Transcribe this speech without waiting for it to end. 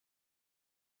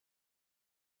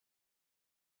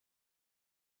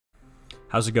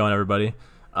How's it going, everybody?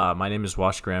 My name is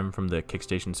Wash Graham from the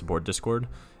KickStation support Discord,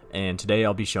 and today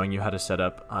I'll be showing you how to set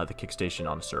up the KickStation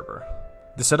on a server.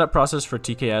 The setup process for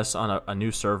TKS on a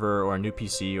new server or a new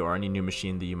PC or any new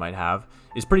machine that you might have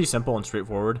is pretty simple and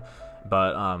straightforward,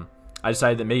 but I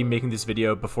decided that maybe making this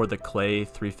video before the Clay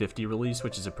 350 release,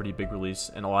 which is a pretty big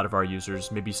release, and a lot of our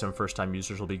users, maybe some first-time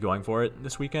users, will be going for it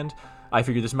this weekend. I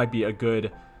figured this might be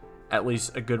at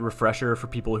least a good refresher for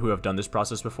people who have done this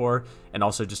process before, and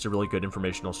also just a really good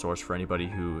informational source for anybody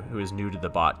who is new to the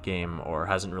bot game or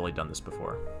hasn't really done this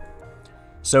before.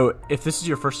 So if this is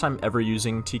your first time ever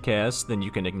using TKS, then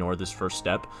you can ignore this first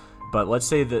step. But let's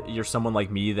say that you're someone like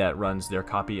me that runs their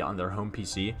copy on their home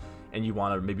PC, and you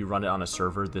want to maybe run it on a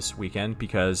server this weekend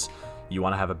because you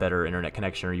want to have a better internet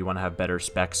connection or you want to have better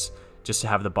specs just to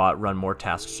have the bot run more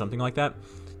tasks or something like that.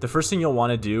 The first thing you'll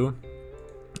want to do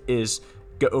is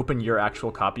open your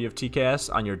actual copy of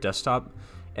TKS on your desktop,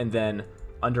 and then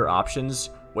under options,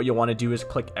 what you'll want to do is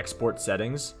click export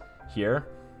settings here,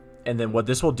 and then what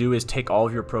this will do is take all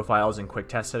of your profiles and quick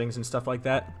test settings and stuff like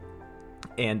that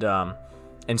and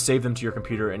save them to your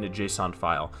computer in a JSON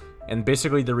file. And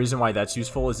basically the reason why that's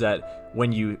useful is that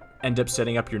when you end up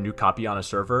setting up your new copy on a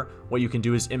server, what you can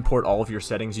do is import all of your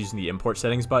settings using the import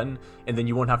settings button, and then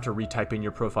you won't have to retype in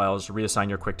your profiles, reassign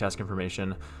your quick task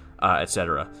information,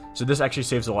 etc. So this actually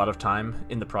saves a lot of time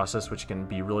in the process, which can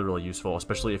be really, really useful,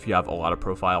 especially if you have a lot of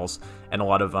profiles and a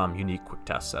lot of unique quick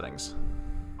task settings.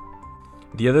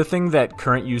 The other thing that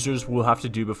current users will have to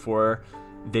do before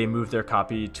they move their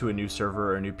copy to a new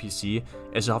server or a new PC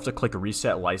is you'll have to click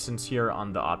reset license here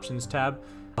on the options tab.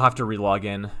 You'll have to relog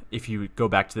in if you go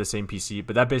back to the same PC,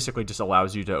 but that basically just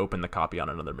allows you to open the copy on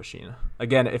another machine.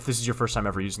 Again, if this is your first time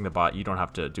ever using the bot, you don't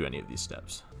have to do any of these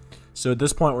steps. So at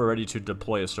this point, we're ready to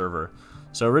deploy a server.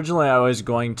 So originally I was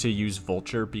going to use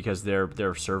Vultr because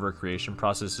their server creation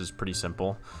process is pretty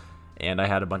simple, and I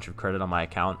had a bunch of credit on my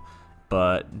account,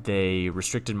 but they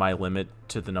restricted my limit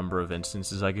to the number of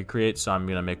instances I could create, so I'm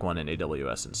going to make one in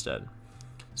AWS instead.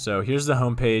 So here's the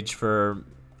homepage for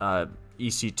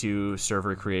EC2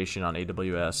 server creation on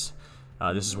AWS.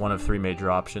 This is one of three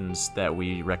major options that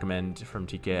we recommend from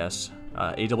TKS.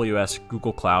 AWS,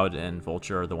 Google Cloud, and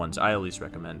Vultr are the ones I at least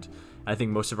recommend. I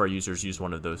think most of our users use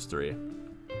one of those three.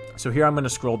 So here I'm going to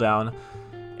scroll down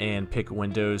and pick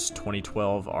Windows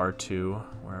 2012 R2,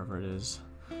 wherever it is.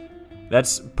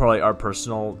 That's probably our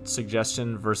personal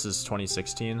suggestion versus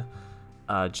 2016.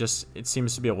 It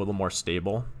seems to be a little more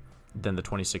stable than the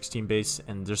 2016 base,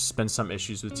 and there's been some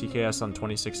issues with TKS on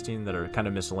 2016 that are kind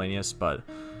of miscellaneous, but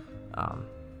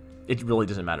it really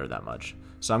doesn't matter that much.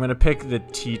 So I'm going to pick the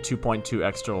T2.2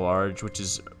 extra large, which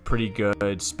is pretty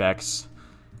good specs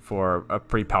for a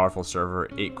pretty powerful server,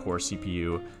 8-core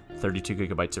CPU, 32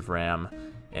 gigabytes of RAM,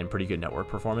 and pretty good network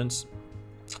performance.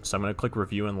 So I'm going to click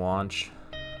review and launch.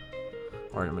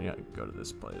 Or I'm going to go to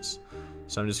this place.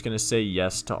 So I'm just going to say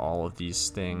yes to all of these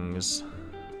things.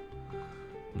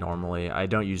 Normally, I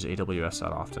don't use AWS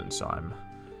that often, so I'm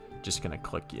just going to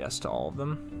click yes to all of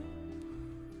them.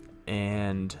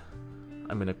 And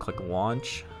I'm going to click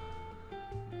launch.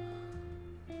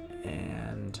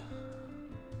 And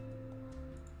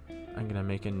I'm going to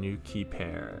make a new key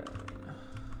pair.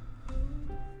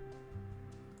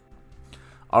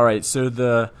 Alright, so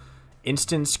the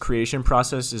instance creation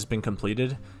process has been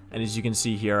completed, and as you can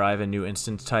see here, I have a new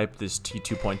instance type, this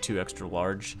T2.2 extra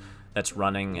large, that's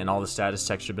running, and all the status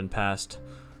text have been passed.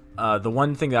 The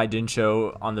one thing that I didn't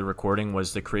show on the recording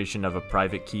was the creation of a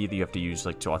private key that you have to use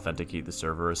to authenticate the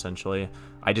server, essentially.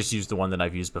 I just used the one that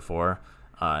I've used before,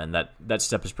 and that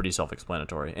step is pretty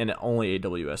self-explanatory, and only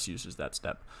AWS uses that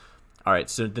step. Alright,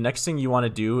 so the next thing you want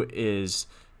to do is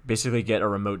basically get a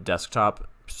remote desktop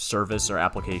service or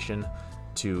application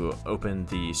to open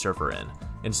the server in.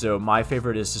 And so my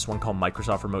favorite is this one called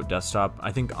Microsoft Remote Desktop. I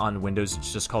think on Windows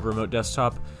it's just called Remote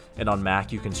Desktop, and on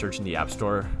Mac you can search in the App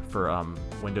Store for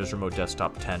Windows Remote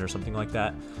Desktop 10 or something like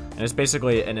that. And it's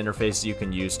basically an interface you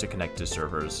can use to connect to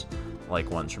servers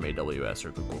like ones from AWS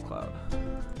or Google Cloud.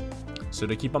 So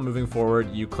to keep on moving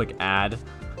forward, you click add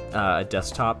a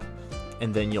desktop,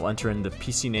 and then you'll enter in the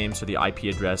PC name, so the IP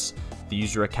address, the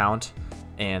user account,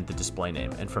 and the display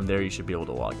name, and from there you should be able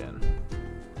to log in.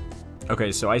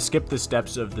 Okay, so I skipped the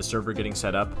steps of the server getting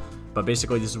set up, but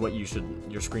basically this is what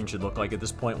your screen should look like at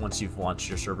this point once you've launched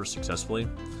your server successfully.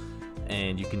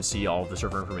 And you can see all of the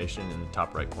server information in the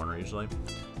top right corner usually.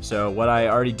 So what I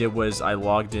already did was I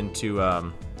logged into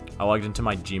my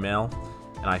Gmail,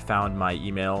 and I found my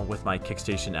email with my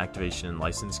KickStation activation and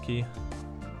license key.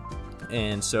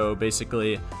 And so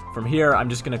basically from here, I'm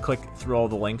just going to click through all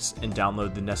the links and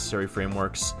download the necessary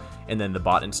frameworks and then the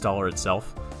bot installer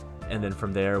itself. and then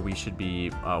from there we should be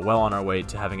well on our way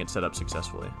to having it set up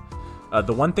successfully.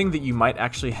 The one thing that you might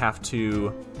actually have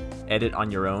to edit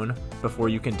on your own before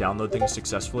you can download things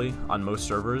successfully on most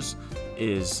servers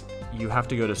is you have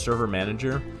to go to Server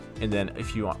Manager, and then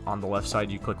if you on the left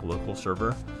side you click Local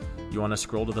Server, you want to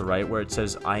scroll to the right where it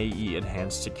says IAE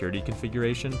Enhanced Security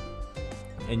Configuration,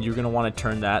 and you're going to want to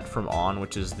turn that from on,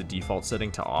 which is the default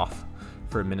setting, to off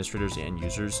for administrators and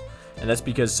users. And that's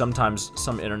because sometimes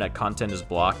some internet content is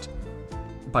blocked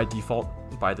by default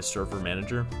by the Server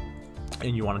Manager,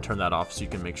 and you want to turn that off so you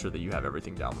can make sure that you have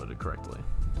everything downloaded correctly.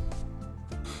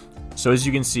 So as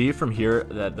you can see from here,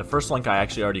 that the first link I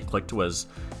actually already clicked was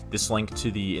this link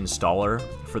to the installer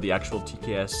for the actual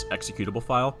TKS executable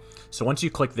file. So once you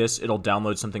click this, it'll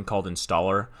download something called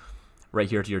installer right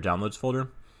here to your downloads folder,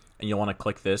 and you'll want to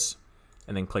click this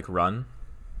and then click run.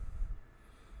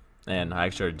 And I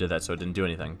actually already did that, so it didn't do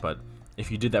anything, but if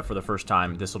you did that for the first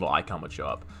time, this little icon would show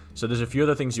up. So there's a few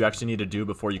other things you actually need to do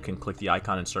before you can click the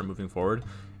icon and start moving forward,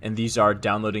 and these are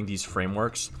downloading these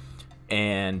frameworks,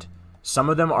 and some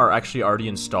of them are actually already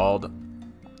installed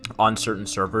on certain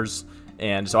servers,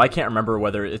 and so I can't remember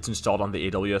whether it's installed on the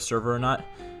AWS server or not,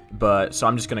 but so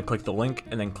I'm just going to click the link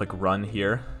and then click run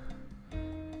here,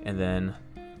 and then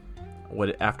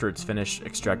after it's finished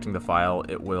extracting the file,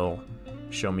 it will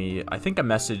show me, I think, a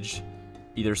message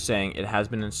either saying it has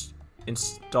been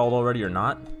installed already or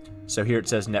not. So here it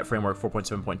says Net Framework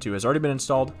 4.7.2 has already been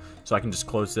installed, so I can just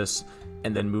close this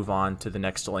and then move on to the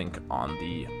next link on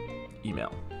the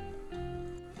email.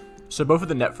 So both of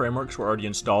the Net frameworks were already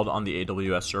installed on the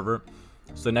AWS server.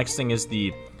 So the next thing is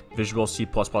the Visual C++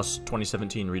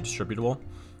 2017 redistributable.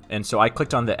 And so I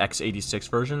clicked on the x86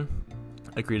 version,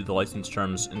 agree to the license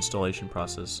terms, installation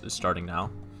process is starting now.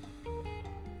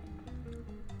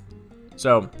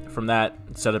 So from that,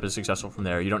 setup is successful from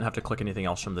there. You don't have to click anything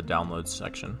else from the downloads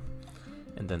section.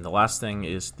 And then the last thing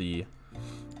is the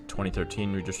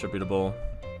 2013 redistributable.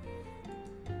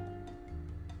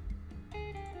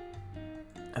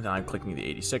 And then I'm clicking the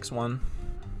 86 one.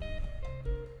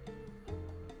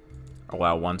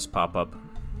 Allow once pop up.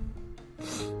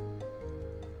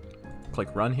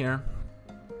 Click run here.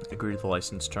 Agree to the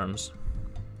license terms.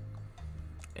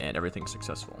 And everything's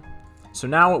successful. So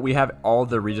now we have all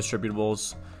the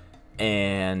redistributables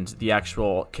and the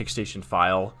actual KickStation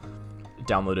file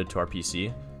downloaded to our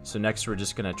PC. So next we're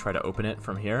just going to try to open it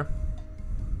from here.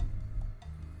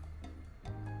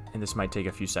 And this might take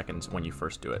a few seconds when you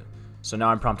first do it. So now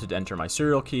I'm prompted to enter my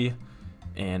serial key,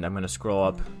 and I'm going to scroll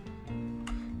up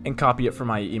and copy it from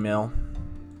my email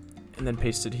and then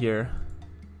paste it here.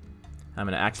 I'm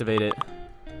going to activate it.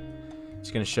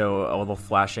 It's going to show a little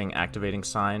flashing activating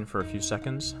sign for a few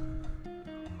seconds.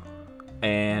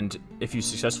 And if you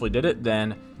successfully did it,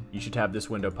 then you should have this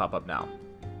window pop up now.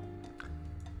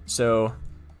 So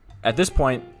at this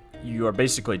point, you are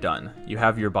basically done. You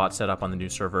have your bot set up on the new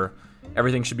server.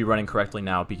 Everything should be running correctly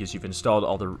now because you've installed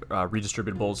all the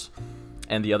redistributables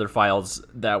and the other files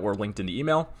that were linked in the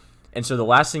email. And so the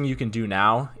last thing you can do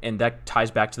now, and that ties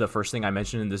back to the first thing I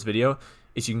mentioned in this video,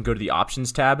 is you can go to the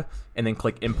Options tab and then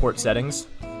click Import Settings.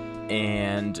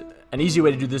 And an easy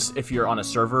way to do this if you're on a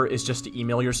server is just to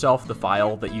email yourself the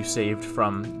file that you saved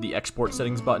from the Export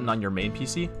Settings button on your main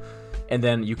PC. And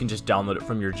then you can just download it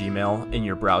from your Gmail in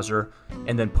your browser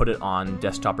and then put it on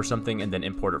desktop or something and then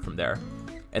import it from there.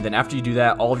 And then after you do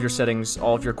that, all of your settings,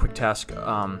 all of your quick task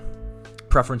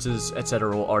preferences,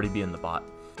 etc. will already be in the bot.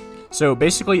 So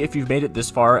basically, if you've made it this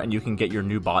far and you can get your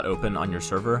new bot open on your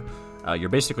server, you're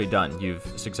basically done. You've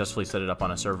successfully set it up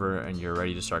on a server and you're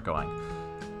ready to start going.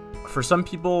 For some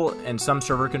people and some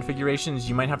server configurations,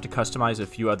 you might have to customize a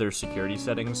few other security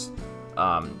settings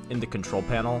in the control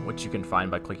panel, which you can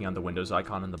find by clicking on the Windows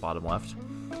icon in the bottom left.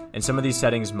 And some of these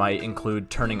settings might include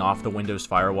turning off the Windows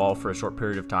firewall for a short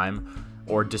period of time,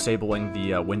 or disabling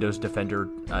the Windows Defender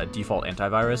default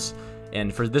antivirus.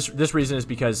 And for this reason is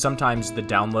because sometimes the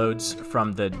downloads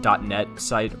from the .NET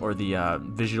site or the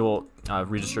visual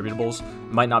redistributables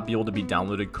might not be able to be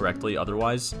downloaded correctly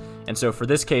otherwise. And so for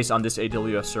this case, on this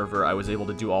AWS server, I was able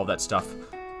to do all that stuff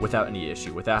without any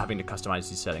issue, without having to customize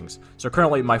these settings. So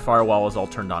currently my firewall is all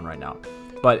turned on right now.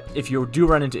 But if you do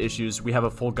run into issues, we have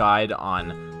a full guide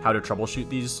on how to troubleshoot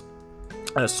these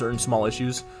certain small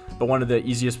issues. But one of the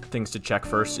easiest things to check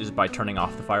first is by turning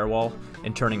off the firewall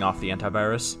and turning off the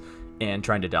antivirus and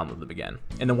trying to download them again.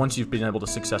 And then once you've been able to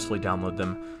successfully download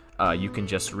them, you can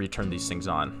just return these things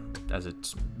on, as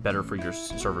it's better for your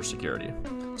server security.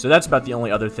 So that's about the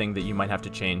only other thing that you might have to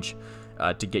change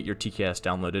to get your TKS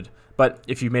downloaded. But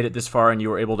if you made it this far and you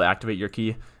were able to activate your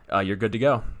key, you're good to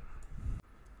go.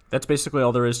 That's basically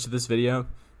all there is to this video.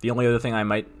 The only other thing I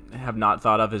might have not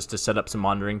thought of is to set up some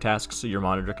monitoring tasks so your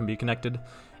monitor can be connected,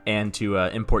 and to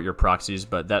import your proxies,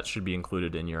 but that should be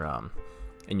included in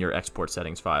your export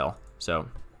settings file. So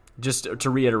just to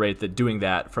reiterate that doing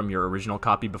that from your original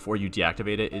copy before you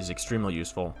deactivate it is extremely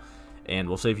useful, and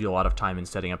will save you a lot of time in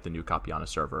setting up the new copy on a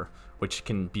server, which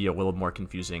can be a little more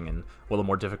confusing and a little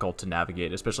more difficult to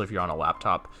navigate, especially if you're on a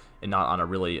laptop and not on a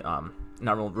really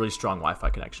strong Wi-Fi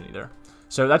connection either.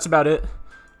 So that's about it.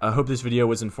 I hope this video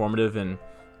was informative and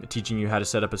teaching you how to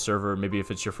set up a server, maybe if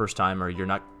it's your first time or you're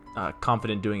not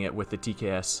confident doing it with the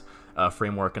TKS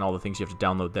framework and all the things you have to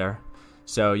download there.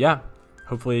 So yeah,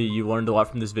 hopefully you learned a lot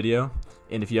from this video,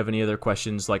 and if you have any other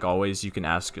questions, like always, you can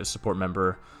ask a support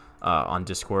member on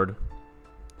Discord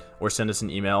or send us an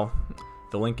email.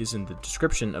 The link is in the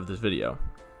description of this video.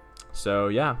 So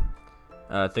yeah,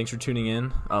 thanks for tuning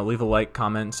in. Leave a like,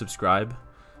 comment, subscribe,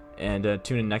 and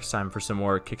tune in next time for some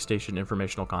more KickStation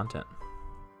informational content.